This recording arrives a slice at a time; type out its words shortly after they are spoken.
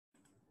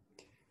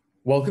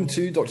Welcome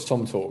to Dr.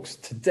 Tom Talks.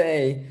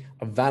 Today,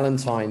 a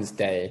Valentine's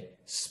Day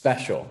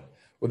special.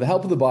 With the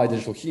help of the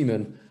BioDigital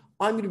human,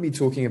 I'm going to be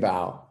talking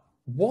about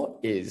what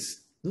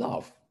is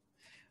love.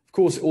 Of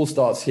course, it all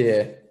starts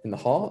here in the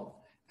heart,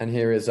 and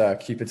here is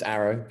Cupid's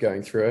arrow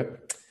going through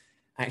it.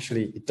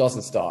 Actually, it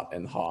doesn't start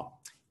in the heart.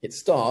 It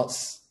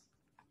starts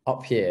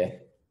up here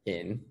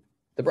in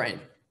the brain.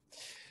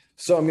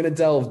 So I'm going to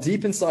delve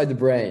deep inside the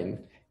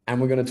brain,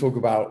 and we're going to talk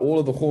about all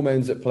of the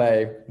hormones at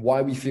play,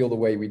 why we feel the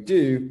way we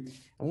do,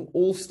 and we're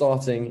all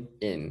starting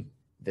in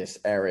this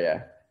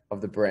area of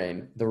the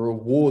brain, the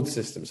reward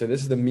system. So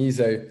this is the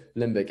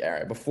mesolimbic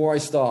area. Before I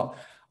start,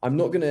 I'm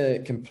not going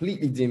to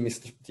completely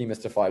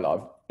demystify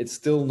love. It's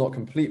still not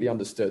completely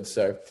understood.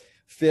 So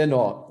fear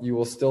not, you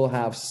will still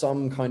have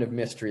some kind of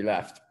mystery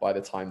left by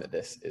the time that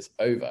this is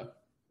over.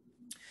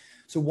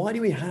 So why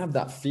do we have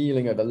that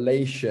feeling of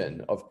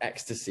elation, of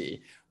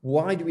ecstasy?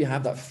 Why do we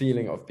have that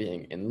feeling of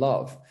being in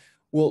love?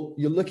 Well,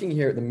 you're looking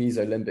here at the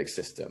mesolimbic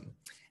system.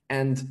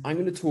 And I'm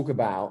going to talk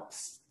about,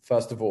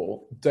 first of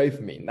all,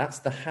 dopamine. That's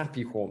the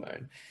happy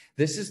hormone.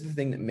 This is the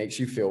thing that makes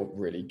you feel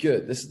really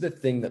good. This is the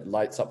thing that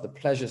lights up the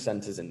pleasure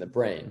centers in the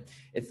brain.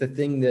 It's the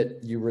thing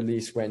that you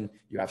release when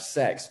you have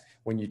sex,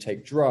 when you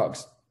take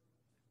drugs,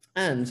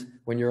 and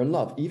when you're in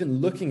love.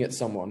 Even looking at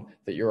someone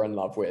that you're in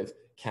love with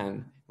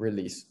can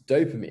release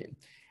dopamine.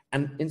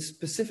 And a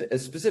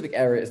specific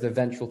area is the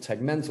ventral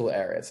tegmental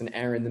area. It's an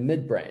area in the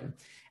midbrain.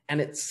 And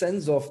it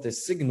sends off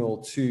this signal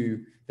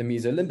to the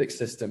mesolimbic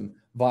system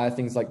via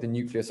things like the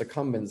nucleus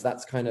accumbens.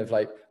 That's kind of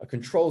like a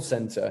control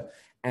center.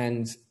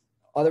 And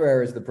other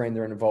areas of the brain that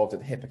are involved are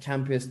the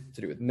hippocampus,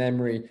 to do with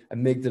memory,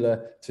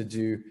 amygdala, to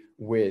do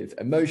with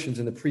emotions,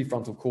 and the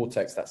prefrontal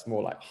cortex, that's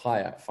more like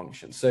higher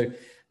function. So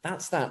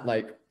that's that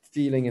like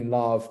feeling in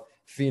love,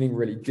 feeling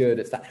really good.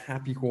 It's that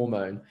happy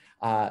hormone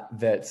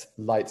that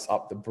lights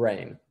up the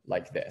brain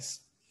like this.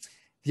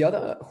 The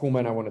other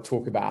hormone I want to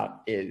talk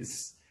about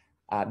is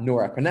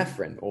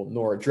norepinephrine, or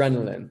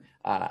noradrenaline,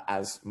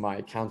 as my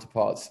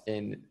counterparts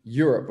in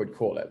Europe would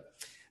call it.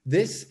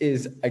 This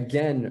is,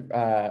 again,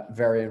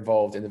 very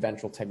involved in the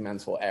ventral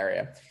tegmental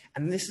area.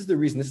 And this is the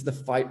reason, this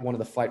is one of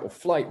the fight or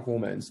flight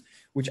hormones,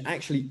 which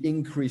actually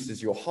increases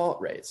your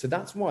heart rate. So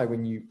that's why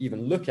when you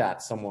even look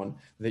at someone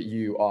that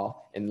you are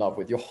in love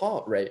with, your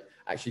heart rate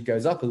actually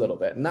goes up a little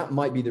bit. And that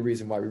might be the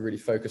reason why we really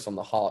focus on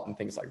the heart and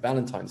things like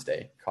Valentine's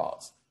Day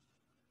cards.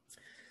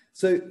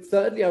 So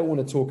thirdly, I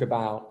want to talk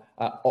about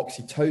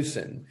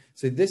oxytocin.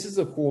 So this is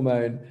a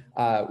hormone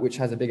which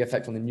has a big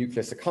effect on the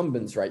nucleus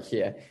accumbens right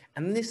here.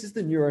 And this is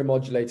the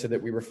neuromodulator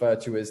that we refer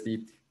to as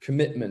the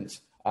commitment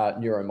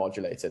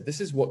neuromodulator.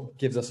 This is what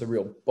gives us a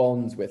real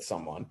bond with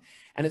someone.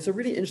 And it's a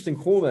really interesting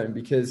hormone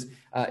because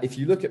if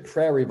you look at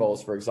prairie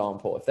voles, for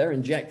example, if they're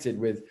injected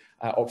with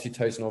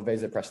oxytocin or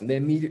vasopressin, they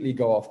immediately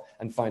go off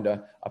and find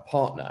a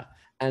partner.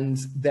 And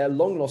their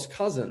long-lost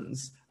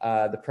cousins,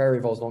 the prairie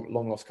vole's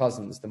long-lost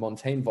cousins, the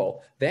montane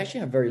vole, they actually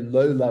have very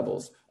low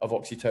levels of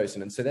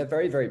oxytocin. And so they're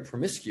very, very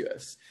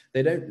promiscuous.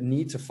 They don't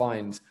need to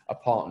find a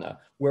partner.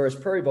 Whereas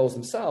prairie voles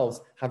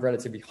themselves have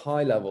relatively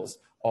high levels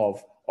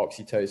of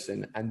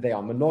oxytocin, and they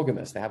are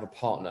monogamous. They have a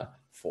partner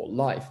for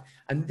life.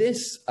 And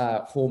this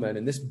hormone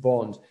and this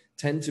bond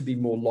tend to be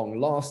more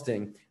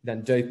long-lasting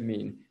than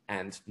dopamine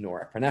and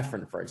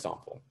norepinephrine, for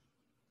example.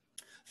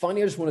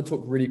 Finally, I just want to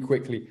talk really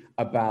quickly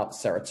about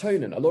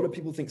serotonin. A lot of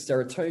people think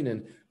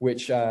serotonin,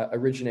 which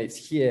originates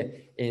here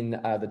in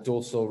the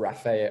dorsal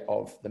raphe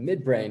of the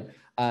midbrain,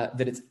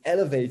 that it's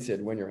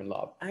elevated when you're in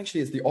love. Actually,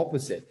 it's the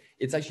opposite.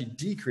 It's actually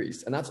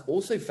decreased. And that's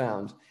also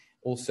found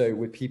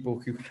with people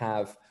who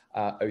have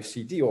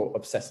OCD, or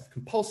obsessive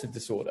compulsive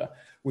disorder,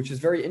 which is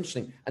very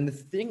interesting. And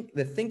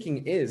the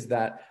thinking is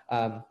that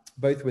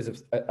both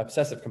with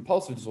obsessive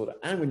compulsive disorder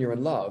and when you're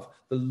in love,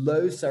 the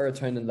low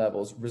serotonin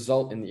levels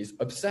result in these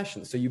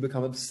obsessions. So you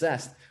become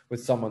obsessed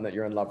with someone that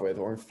you're in love with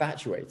or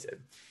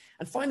infatuated.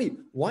 And finally,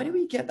 why do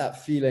we get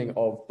that feeling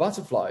of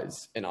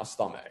butterflies in our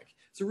stomach?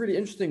 It's a really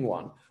interesting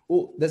one.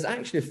 Well, there's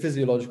actually a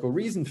physiological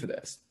reason for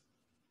this.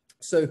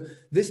 So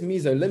this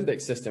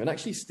mesolimbic system, it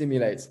actually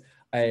stimulates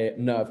a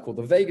nerve called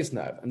the vagus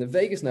nerve. And the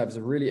vagus nerve is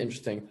a really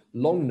interesting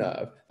long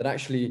nerve that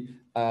actually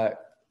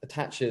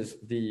attaches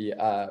the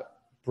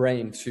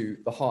brain to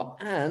the heart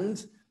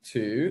and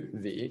to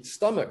the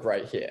stomach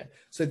right here.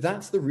 So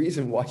that's the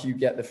reason why you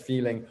get the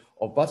feeling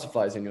of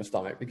butterflies in your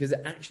stomach, because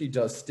it actually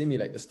does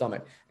stimulate the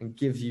stomach and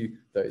gives you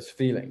those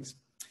feelings.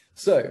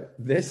 So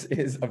this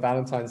is a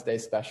Valentine's Day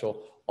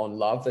special on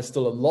love. There's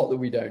still a lot that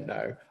we don't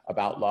know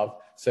about love,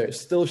 so it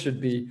still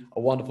should be a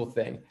wonderful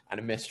thing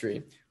and a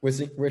mystery.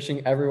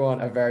 Wishing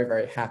everyone a very,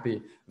 very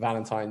happy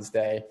Valentine's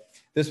Day.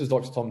 This was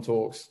Dr. Tom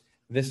Talks.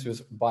 This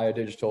was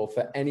BioDigital.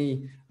 For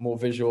any more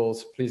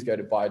visuals, please go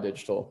to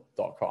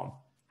biodigital.com.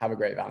 Have a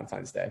great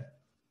Valentine's Day.